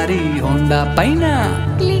సవారీ హోండా పైన.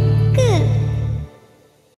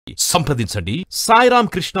 సంప్రదించండి సాయిరామ్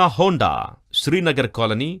కృష్ణ హోండా, శ్రీనగర్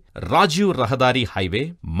కాలనీ, రాజీవ్ రహదారి highway,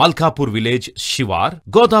 Malkapur village, శివార్,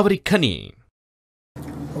 Godavari Khani.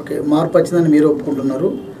 Okay, మార్పు వచ్చిందని మీరు ఒప్పుకుంటున్నారు.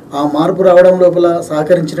 ఆ మార్పు రావడం లోపల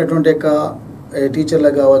సహకరించినటువంటి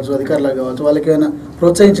టీచర్లకు కావచ్చు, అధికారులకు కావచ్చు, వాళ్ళకి ఏమైనా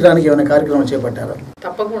ప్రోత్సహించడానికి ఏమైనా కార్యక్రమం చేపట్టారా?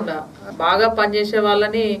 తప్పకుండా బాగా పనిచేసే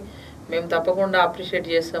వాళ్ళని మేము తప్పకుండా అప్రిషియేట్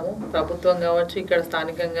చేస్తాము. ప్రభుత్వం కావచ్చు, ఇక్కడ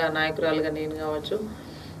స్థానికంగా నాయకురాలుగా నేను కావచ్చు,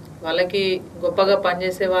 వాళ్ళకి గొప్పగా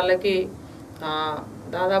పనిచేసే వాళ్ళకి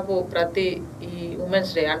దాదాపు ప్రతి ఈ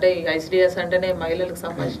ఉమెన్స్ డే అంటే ఐసిడిఎస్ అంటేనే మహిళలకు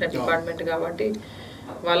సంబంధించిన డిపార్ట్మెంట్ కాబట్టి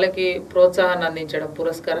వాళ్ళకి ప్రోత్సాహాన్ని అందించడం,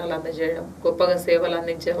 పురస్కారాలు అందజేయడం, గొప్పగా సేవలు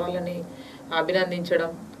అందించే వాళ్ళని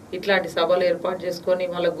అభినందించడం, ఇట్లాంటి సభలు ఏర్పాటు చేసుకొని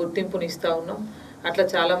వాళ్ళకు గుర్తింపుని ఇస్తూ ఉన్నాం. అట్లా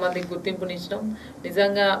చాలామందికి గుర్తింపునిచ్చినాం.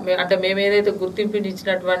 నిజంగా అంటే మేము ఏదైతే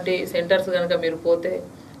గుర్తింపునిచ్చినటువంటి సెంటర్స్ కనుక మీరు పోతే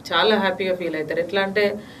చాలా హ్యాపీగా ఫీల్ అవుతారు. ఎట్లా అంటే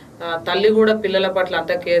తల్లి కూడా పిల్లల పట్ల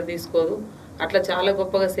అంత కేర్ తీసుకోదు. అట్లా చాలా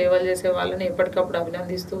గొప్పగా సేవలు చేసే వాళ్ళని ఎప్పటికప్పుడు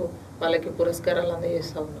అభినందిస్తూ వాళ్ళకి పురస్కారాలు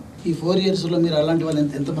అందజేస్తూ ఉన్నాం. ఈ 4 yearsలో మీరు అలాంటి వాళ్ళు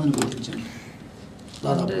ఎంతమంది గుర్తించండి?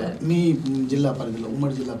 మీ జిల్లా పరిధిలో,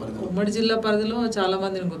 ఉమ్మడి జిల్లా పరిధిలో చాలా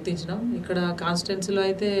మందిని గుర్తించినాం. ఇక్కడ కాన్స్టిట్యున్సీలో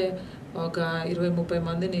అయితే ఒక 20-30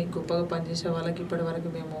 మందిని గొప్పగా పనిచేసే వాళ్ళకి ఇప్పటి వరకు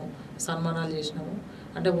మేము సన్మానాలు చేసినాము.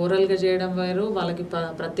 అంటే ఓరల్గా చేయడం వేరు, వాళ్ళకి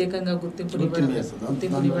ప్రత్యేకంగా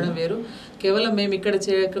గుర్తింపునివ్వడం వేరు. కేవలం మేము ఇక్కడ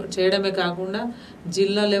చేయడమే కాకుండా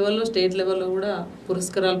జిల్లా లెవెల్లో, స్టేట్ లెవెల్లో కూడా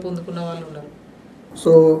పురస్కారాలు పొందుకున్న వాళ్ళు ఉన్నారు.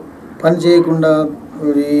 సో పని చేయకుండా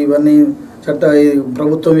ఇవన్నీ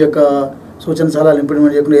ప్రభుత్వం యొక్క సూచన సలహాలు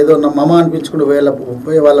ఇంప్లిమెంట్ చేయకుండా ఏదో మమ అనిపించుకుంటూ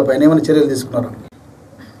పోయే వాళ్ళపైన ఏమైనా చర్యలు తీసుకున్నారా?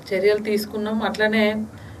 చర్యలు తీసుకున్నాం. అట్లనే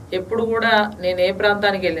ఎప్పుడు కూడా నేను ఏ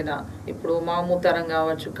ప్రాంతానికి వెళ్ళినా, ఇప్పుడు మామూతరం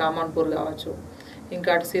కావచ్చు, కామాన్పూర్ కావచ్చు, ఇంకా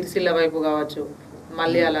అటు సిరిసిల్ల వైపు కావచ్చు,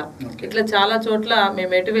 మల్యాల, ఇట్లా చాలా చోట్ల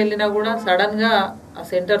మేము ఎటు వెళ్ళినా కూడా సడన్గా ఆ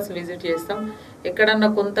సెంటర్స్ విజిట్ చేస్తాం. ఎక్కడన్నా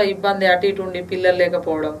కొంత ఇబ్బంది అటు ఇటు ఉండి పిల్లలు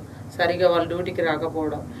లేకపోవడం, సరిగా వాళ్ళు డ్యూటీకి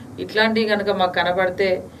రాకపోవడం, ఇట్లాంటివి కనుక మాకు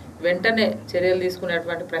కనబడితే వెంటనే చర్యలు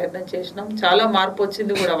తీసుకునేటువంటి ప్రయత్నం చేసినాం. చాలా మార్పు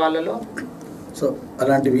వచ్చింది కూడా వాళ్ళలో. సో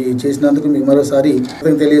అలాంటివి చేసినందుకు మీకు మరోసారి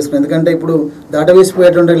తెలియజేసుకున్నాం. ఎందుకంటే ఇప్పుడు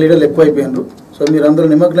దాటవేసిపోయేటువంటి లీడర్లు ఎక్కువైపోయినారు. సో మీరు అందరూ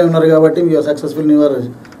నిమగ్నం ఉన్నారు కాబట్టి మీరు సక్సెస్ఫుల్ యువర్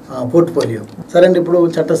పోర్ట్ఫోలియో. సరే అండి, ఇప్పుడు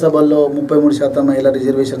చట్టసభల్లో 33% మహిళా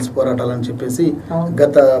రిజర్వేషన్స్ పోరాటాలని చెప్పేసి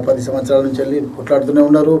గత 10 సంవత్సరాల నుంచి వెళ్ళి కొట్లాడుతూనే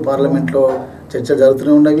ఉన్నారు. పార్లమెంట్లో చర్చ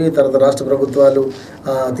జరుగుతూనే ఉన్నవి. తర్వాత రాష్ట్ర ప్రభుత్వాలు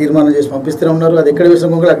తీర్మానం చేసి పంపిస్తూనే ఉన్నారు. అది ఎక్కడ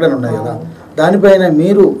విషయం కూడా అక్కడే ఉన్నాయి కదా. దానిపైన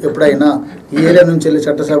మీరు ఎప్పుడైనా ఈ ఏరియా నుంచి వెళ్ళి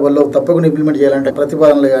చట్టసభల్లో తప్పకుండా ఇంప్లిమెంట్ చేయాలంటే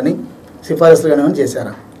ప్రతిపాదనలు కానీ సిఫారసులు కానీ ఏమైనా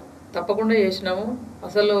చేశారా? తప్పకుండా చేసినాము.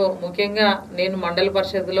 అసలు ముఖ్యంగా నేను మండల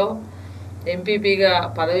పరిషత్లో ఎంపీపీగా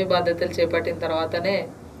పదవి బాధ్యతలు చేపట్టిన తర్వాతనే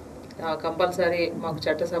కంపల్సరీ మాకు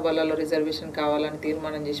చట్టసభలలో రిజర్వేషన్ కావాలని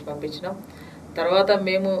తీర్మానం చేసి పంపించినాం. తర్వాత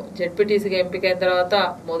మేము జెడ్పీటీసీగా ఎంపికైన తర్వాత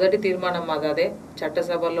మొదటి తీర్మానం మాది అదే,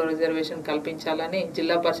 చట్టసభల్లో రిజర్వేషన్ కల్పించాలని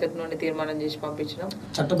జిల్లా పరిషత్ నుండి తీర్మానం చేసి పంపించినాం.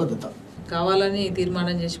 చట్టబద్ధత కావాలని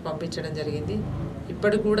తీర్మానం చేసి పంపించడం జరిగింది.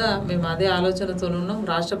 ఇప్పటికి కూడా మేము అదే ఆలోచనతో ఉన్నాం.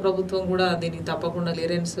 రాష్ట్ర ప్రభుత్వం కూడా దీనికి తప్పకుండా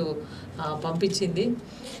క్లియరెన్స్ పంపించింది.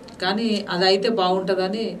 కానీ అది అయితే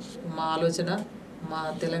బాగుంటుందని మా ఆలోచన, మా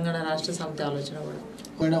తెలంగాణ రాష్ట్ర సమితి ఆలోచన కూడా.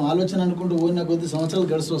 మేడం ఆలోచన అనుకుంటూ పోయిన కొద్ది సంవత్సరాలు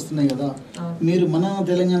గడిచి వస్తున్నాయి కదా, మీరు మన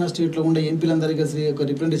తెలంగాణ స్టేట్లో ఉండే ఎంపీలందరికీ కలిసి ఒక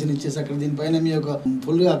రిప్రజెంటేషన్ ఇచ్చేసి అక్కడ దీనిపైన మీ యొక్క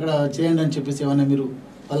ఫుల్గా అక్కడ చేయండి అని చెప్పేసి ఏమైనా మీరు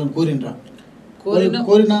వాళ్ళని కోరినరా?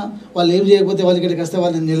 కోరినా వాళ్ళు ఏం చేయకపోతే వాళ్ళ ఇక్కడికి వస్తే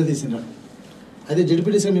వాళ్ళని నిలదీసినరా? అదే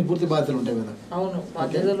జడ్పీటీసీగా మీకు పూర్తి బాధ్యతలు ఉంటాయి కదా? అవును,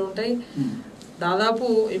 బాధ్యతలు ఉంటాయి. దాదాపు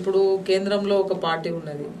ఇప్పుడు కేంద్రంలో ఒక పార్టీ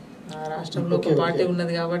ఉన్నది, రాష్ట్రంలో ఒక పార్టీ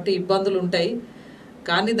ఉన్నది కాబట్టి ఇబ్బందులు ఉంటాయి.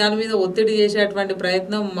 కానీ దాని మీద ఒత్తిడి చేసేటువంటి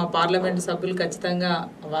ప్రయత్నం మా పార్లమెంటు సభ్యులు ఖచ్చితంగా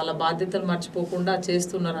వాళ్ళ బాధ్యతలు మర్చిపోకుండా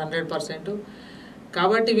చేస్తున్నారు 100%.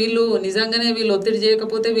 కాబట్టి వీళ్ళు నిజంగానే వీళ్ళు ఒత్తిడి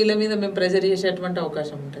చేయకపోతే వీళ్ళ మీద మేము ప్రెజర్ చేసేటువంటి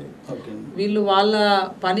అవకాశం ఉంటుంది. వీళ్ళు వాళ్ళ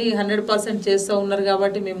పని 100% చేస్తూ ఉన్నారు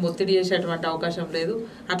కాబట్టి మేము ఒత్తిడి చేసేటువంటి అవకాశం లేదు.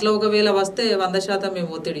 అట్లా ఒకవేళ వస్తే 100% మేము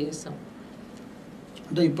ఒత్తిడి చేస్తాం.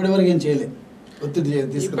 అంటే ఇప్పటివరకు ఏం చేయలేదు,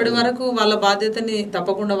 ఇప్పటి వరకు వాళ్ళ బాధ్యతని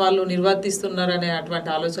తప్పకుండా వాళ్ళు నిర్వర్తిస్తున్నారనే అటువంటి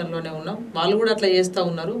ఆలోచనలోనే ఉన్నాం. వాళ్ళు కూడా అట్లా చేస్తూ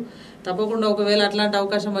ఉన్నారు. తప్పకుండా ఒకవేళ అట్లాంటి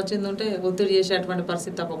అవకాశం వచ్చిందంటే ఒత్తిడి చేసేటువంటి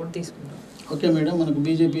పరిస్థితి తప్పకుండా తీసుకుంటాం. ఓకే మేడం, మనకు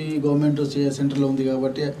బీజేపీ గవర్నమెంట్ సెంటర్లో ఉంది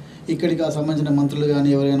కాబట్టి ఇక్కడికి సంబంధించిన మంత్రులు కానీ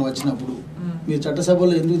ఎవరైనా వచ్చినప్పుడు మీరు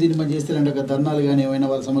చట్టసభలో ఎందుకు దీన్ని మనం చేస్తారంటే ఒక ధర్నాలు కానీ ఏమైనా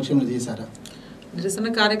వాళ్ళ సమక్షంలో చేశారా? నిరసన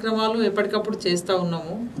కార్యక్రమాలు ఎప్పటికప్పుడు చేస్తూ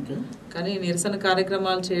ఉన్నాము. కానీ నిరసన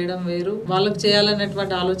కార్యక్రమాలు చేయడం వేరు, వాళ్ళకు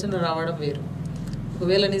చేయాలనేటువంటి ఆలోచన రావడం వేరు.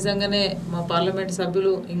 ఒకవేళ నిజంగానే మా పార్లమెంట్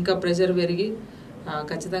సభ్యులు ఇంకా ప్రెషర్ పెరిగి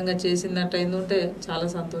ఖచ్చితంగా చేసినట్టు అయిందంటే చాలా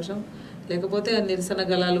సంతోషం. లేకపోతే నిరసన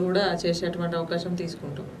గళాలు కూడా చేసేటువంటి అవకాశం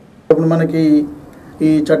తీసుకుంటాం. ఇప్పుడు మనకి ఈ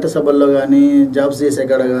చట్టసభల్లో కానీ జాబ్స్ చేసే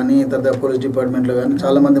కాడ కానీ తర్వాత పోలీస్ డిపార్ట్మెంట్లో కానీ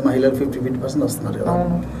చాలామంది మహిళలు 50% వస్తున్నారు కదా,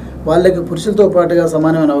 వాళ్ళకి పురుషులతో పాటుగా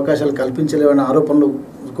సమానమైన అవకాశాలు కల్పించలేవన్న ఆరోపణలు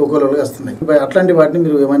కోకోలుగా వస్తున్నాయి. అట్లాంటి వాటిని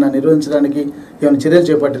మీరు ఏమైనా నిర్వహించడానికి ఏమైనా చర్యలు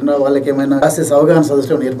చేపట్టినా, వాళ్ళకి ఏమైనా కాసేసి అవగాహన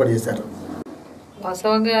సదస్సులు ఏర్పాటు చేశారు?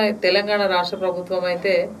 వాస్తవంగా తెలంగాణ రాష్ట్ర ప్రభుత్వం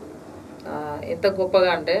అయితే ఎంత గొప్పగా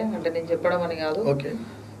అంటే నేను చెప్పడం అని కాదు,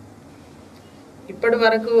 ఇప్పటి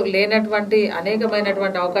వరకు లేనటువంటి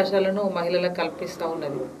అనేకమైనటువంటి అవకాశాలను మహిళలకు కల్పిస్తూ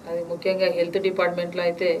ఉన్నది. అది ముఖ్యంగా హెల్త్ డిపార్ట్మెంట్లో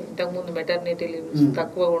అయితే ఇంతకుముందు మెటర్నిటీ లీవ్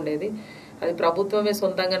తక్కువ ఉండేది, అది ప్రభుత్వమే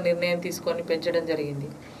సొంతంగా నిర్ణయం తీసుకొని పెంచడం జరిగింది.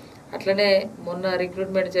 అట్లనే మొన్న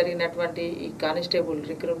రిక్రూట్మెంట్ జరిగినటువంటి ఈ కానిస్టేబుల్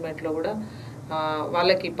రిక్రూట్మెంట్లో కూడా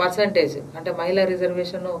వాళ్ళకి పర్సంటేజ్ అంటే మహిళా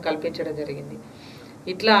రిజర్వేషన్ కల్పించడం జరిగింది.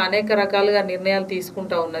 ఇట్లా అనేక రకాలుగా నిర్ణయాలు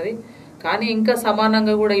తీసుకుంటా ఉన్నది. కానీ ఇంకా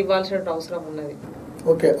సమానంగా కూడా ఇవ్వాల్సిన అవసరం ఉన్నది.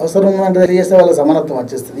 ఓకే, అవసరం అంటే చేస్తే వాళ్ళ సమానత్వం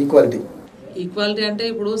వచ్చేస్తుంది, ఈక్వాలిటీ అంటే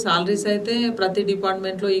ఇప్పుడు సాలరీస్ అయితే ప్రతి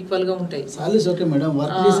డిపార్ట్మెంట్ లో ఈక్వల్ గా ఉంటాయి.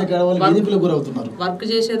 వర్క్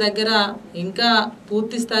చేసే దగ్గర ఇంకా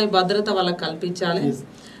పూర్తి స్థాయి భద్రత వాళ్ళకి కల్పించాలి.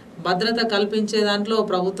 భద్రత కల్పించే దాంట్లో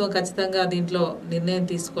ప్రభుత్వం ఖచ్చితంగా దీంట్లో నిర్ణయం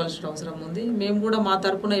తీసుకోవాల్సిన అవసరం ఉంది. మేము కూడా మా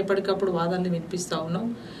తరఫున ఎప్పటికప్పుడు వాదనలు వినిపిస్తూ ఉన్నాం.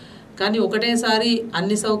 కానీ ఒకటేసారి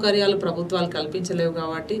అన్ని సౌకర్యాలు ప్రభుత్వాలు కల్పించలేవు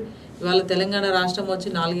కాబట్టి ఇవాళ తెలంగాణ రాష్ట్రం వచ్చి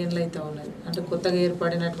 4 ఏళ్ళు అయితే ఉన్నది. అంటే కొత్తగా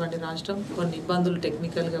ఏర్పడినటువంటి రాష్ట్రం, కొన్ని ఇబ్బందులు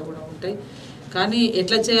టెక్నికల్గా కూడా ఉంటాయి. కానీ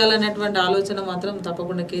ఎట్లా చేయాలనేటువంటి ఆలోచన మాత్రం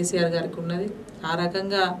తప్పకుండా కేసీఆర్ గారికి ఉన్నది. ఆ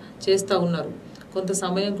రకంగా చేస్తూ ఉన్నారు. కొంత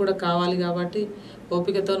సమయం కూడా కావాలి కాబట్టి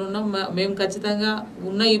ఓపికతో ఉన్నాం. మేము ఖచ్చితంగా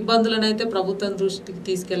ఉన్న ఇబ్బందులను అయితే ప్రభుత్వం దృష్టికి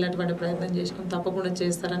తీసుకెళ్ళేటువంటి ప్రయత్నం చేసినాం. తప్పకుండా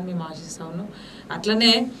చేస్తారని మేము ఆశిస్తూ ఉన్నాం.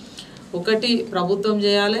 అట్లనే ఒకటి ప్రభుత్వం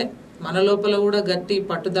చేయాలి, మన లోపల కూడా గట్టి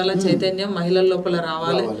పట్టుదల చైతన్యం మహిళల లోపల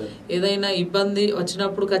రావాలి. ఏదైనా ఇబ్బంది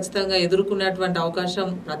వచ్చినప్పుడు ఖచ్చితంగా ఎదుర్కొనేటువంటి అవకాశం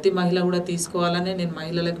ప్రతి మహిళ కూడా తీసుకోవాలని నేను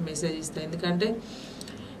మహిళలకు మెసేజ్ ఇస్తాను. ఎందుకంటే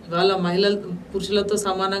ఇవాళ మహిళలు పురుషులతో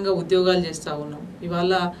సమానంగా ఉద్యోగాలు చేస్తూ ఉన్నాం.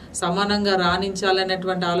 ఇవాళ సమానంగా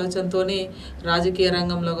రాణించాలనేటువంటి ఆలోచనతో రాజకీయ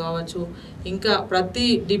రంగంలో కావచ్చు, ఇంకా ప్రతి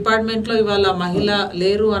డిపార్ట్మెంట్లో ఇవాళ మహిళ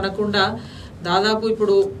లేరు అనకుండా దాదాపు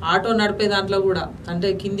ఇప్పుడు ఆటో నడిపే దాంట్లో కూడా అంటే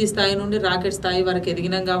కింది స్థాయి నుండి రాకెట్ స్థాయి వరకు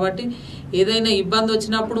ఎదిగినాం కాబట్టి ఏదైనా ఇబ్బంది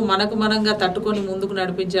వచ్చినప్పుడు మనకు మనంగా తట్టుకొని ముందుకు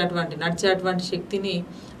నడిచేటువంటి శక్తిని,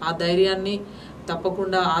 ఆ ధైర్యాన్ని,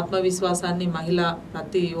 తప్పకుండా ఆత్మవిశ్వాసాన్ని మహిళ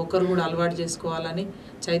ప్రతి ఒక్కరు కూడా అలవాటు చేసుకోవాలని,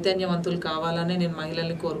 చైతన్యవంతులు కావాలని నేను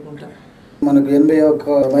మహిళల్ని కోరుకుంటాను. మనకు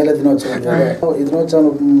 81వ మహిళా దినోత్సవం, ఈ దినోత్సవం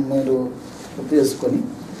మీరు గుర్తు చేసుకొని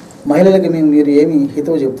మహిళలకి మీరు ఏమి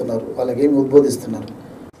హితవు చెప్తున్నారు, వాళ్ళకి ఏమి ఉద్బోధిస్తున్నారు?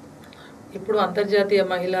 ఇప్పుడు అంతర్జాతీయ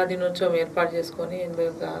మహిళా దినోత్సవం ఏర్పాటు చేసుకొని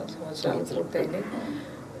 81 సంవత్సరాలు పూర్తయింది.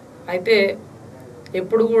 అయితే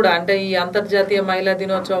ఎప్పుడు కూడా అంటే ఈ అంతర్జాతీయ మహిళా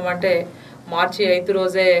దినోత్సవం అంటే మార్చి 5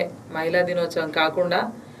 రోజే మహిళా దినోత్సవం కాకుండా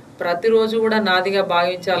ప్రతిరోజు కూడా నాదిగా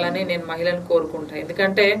భావించాలని నేను మహిళలను కోరుకుంటాను.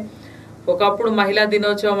 ఎందుకంటే ఒకప్పుడు మహిళా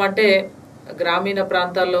దినోత్సవం అంటే గ్రామీణ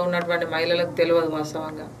ప్రాంతాల్లో ఉన్నటువంటి మహిళలకు తెలియదు.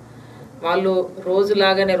 వాస్తవంగా వాళ్ళు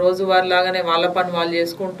రోజువారీలాగానే వాళ్ళ పని వాళ్ళు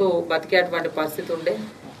చేసుకుంటూ బతికేటువంటి పరిస్థితి ఉండే.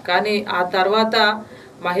 కానీ ఆ తర్వాత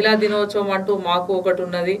మహిళా దినోత్సవం అంటూ మాకు ఒకటి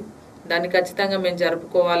ఉన్నది, దాన్ని ఖచ్చితంగా మేము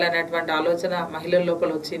జరుపుకోవాలి అనేటువంటి ఆలోచన మహిళల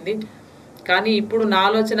లోపల వచ్చింది. కానీ ఇప్పుడు నా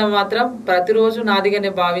ఆలోచన మాత్రం ప్రతిరోజు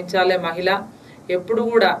నాదిగానే భావించాలి. మహిళ ఎప్పుడు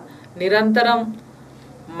కూడా నిరంతరం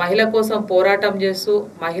మహిళ కోసం పోరాటం చేస్తూ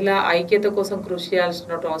మహిళ ఐక్యత కోసం కృషి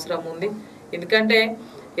చేయాల్సిన అవసరం ఉంది. ఎందుకంటే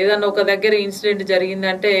ఏదన్నా ఒక దగ్గర ఇన్సిడెంట్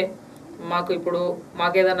జరిగిందంటే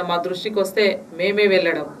మాకేదన్నా మా దృష్టికి వస్తే మేమే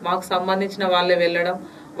వెళ్ళడం, మాకు సంబంధించిన వాళ్ళే వెళ్ళడం,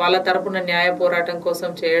 వాళ్ళ తరపున న్యాయ పోరాటం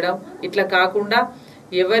కోసం చేయడం. ఇట్లా కాకుండా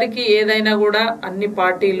ఎవరికి ఏదైనా కూడా అన్ని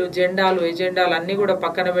పార్టీలు ఎజెండాలు అన్నీ కూడా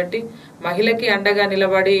పక్కన పెట్టి మహిళకి అండగా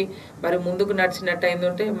నిలబడి మరి ముందుకు నడిచినట్టు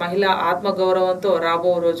అయిందంటే మహిళ ఆత్మగౌరవంతో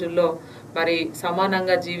రాబో రోజుల్లో మరి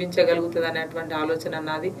సమానంగా జీవించగలుగుతుంది అనేటువంటి ఆలోచన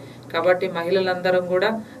నాది. కాబట్టి మహిళలందరం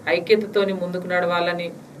కూడా ఐక్యతతోని ముందుకు నడవాలని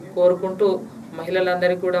కోరుకుంటూ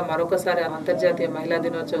మహిళలందరికీ కూడా మరొకసారి అంతర్జాతీయ మహిళా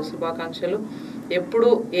దినోత్సవ శుభాకాంక్షలు. ఎప్పుడు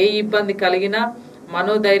ఏ ఇబ్బంది కలిగినా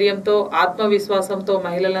మనోధైర్యంతో ఆత్మవిశ్వాసంతో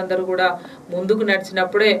మహిళలందరూ కూడా ముందుకు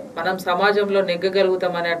నడిచినప్పుడే మనం సమాజంలో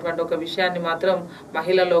నెగ్గగలుగుతాం అనేటువంటి ఒక విషయాన్ని మాత్రం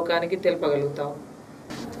మహిళా లోకానికి తెలుపగలుగుతాం.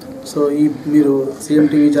 సో మీరు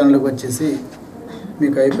CMTV ఛానల్కి వచ్చేసి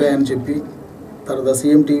మీకు అభిప్రాయాన్ని చెప్పి తర్వాత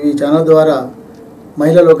CMTV ఛానల్ ద్వారా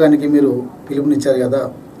మహిళా లోకానికి మీరు పిలుపునిచ్చారు కదా,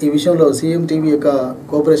 ఈ విషయంలో CMTV యొక్క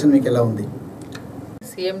కోఆపరేషన్ మీకు ఎలా ఉంది?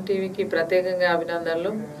 CMTVకి ప్రత్యేకంగా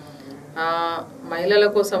అభినందనలు. మహిళల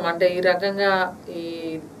కోసం అంటే ఈ రకంగా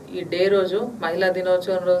ఈ డే రోజు మహిళా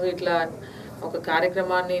దినోత్సవం రోజు ఇట్లా ఒక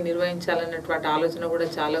కార్యక్రమాన్ని నిర్వహించాలనేటువంటి ఆలోచన కూడా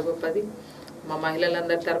చాలా గొప్పది. మా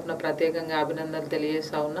మహిళలందరి తరఫున ప్రత్యేకంగా అభినందనలు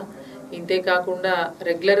తెలియజేస్తా ఉన్నా. ఇంతే కాకుండా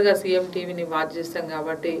రెగ్యులర్గా CMTVని వాచ్ చేస్తాం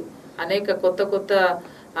కాబట్టి అనేక కొత్త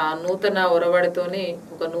నూతన ఒరవడితోని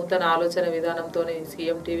ఒక నూతన ఆలోచన విధానంతోని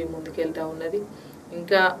CMTV ముందుకెళ్తా ఉన్నది.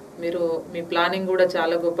 ఇంకా మీ ప్లానింగ్ కూడా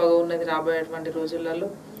చాలా గొప్పగా ఉన్నది. రాబోయేటువంటి రోజులలో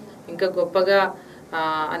ఇంకా గొప్పగా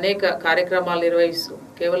అనేక కార్యక్రమాలు నిర్వహిస్తూ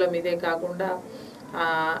కేవలం ఇదే కాకుండా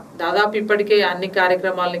దాదాపు ఇప్పటికే అన్ని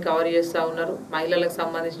కార్యక్రమాలని కవర్ చేస్తూ ఉన్నారు. మహిళలకు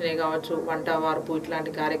సంబంధించినవి కావచ్చు, వంట వార్పు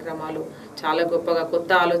ఇట్లాంటి కార్యక్రమాలు చాలా గొప్పగా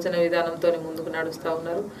కొత్త ఆలోచన విధానంతో ముందుకు నడుస్తూ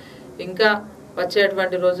ఉన్నారు. ఇంకా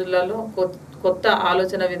వచ్చేటువంటి రోజులలో కొత్త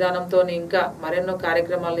ఆలోచన విధానంతో ఇంకా మరెన్నో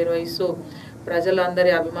కార్యక్రమాలు నిర్వహిస్తూ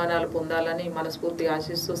ప్రజలందరి అభిమానాలు పొందాలని మనస్ఫూర్తిగా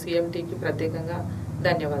ఆశిస్తూ CMTVకి ప్రత్యేకంగా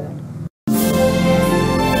ధన్యవాదాలు.